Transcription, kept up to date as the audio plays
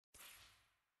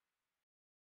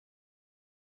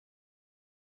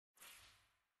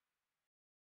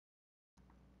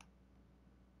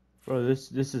Bro,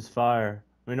 this is fire.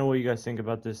 Let me know what you guys think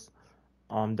about this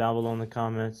down below in the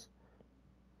comments.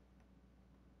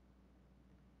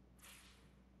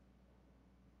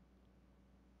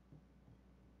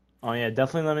 Oh yeah,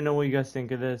 definitely let me know what you guys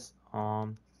think of this.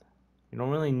 You don't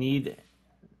really need,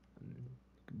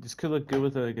 this could look good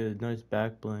with like a nice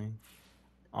back bling.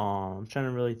 I'm trying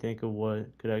to really think of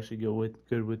what could actually go with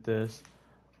good with this.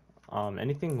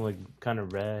 Anything like kind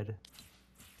of red.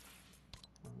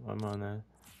 I'm on that.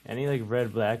 Any like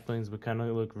red black blings would kind of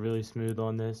look really smooth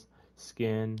on this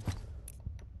skin.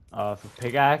 For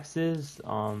pickaxes,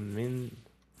 I mean,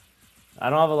 I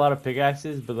don't have a lot of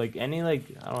pickaxes, but like any like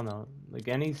I don't know, like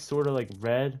any sort of like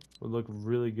red would look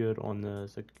really good on the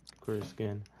Sakura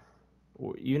skin,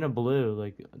 or even a blue.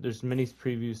 Like there's many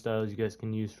preview styles you guys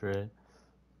can use for it.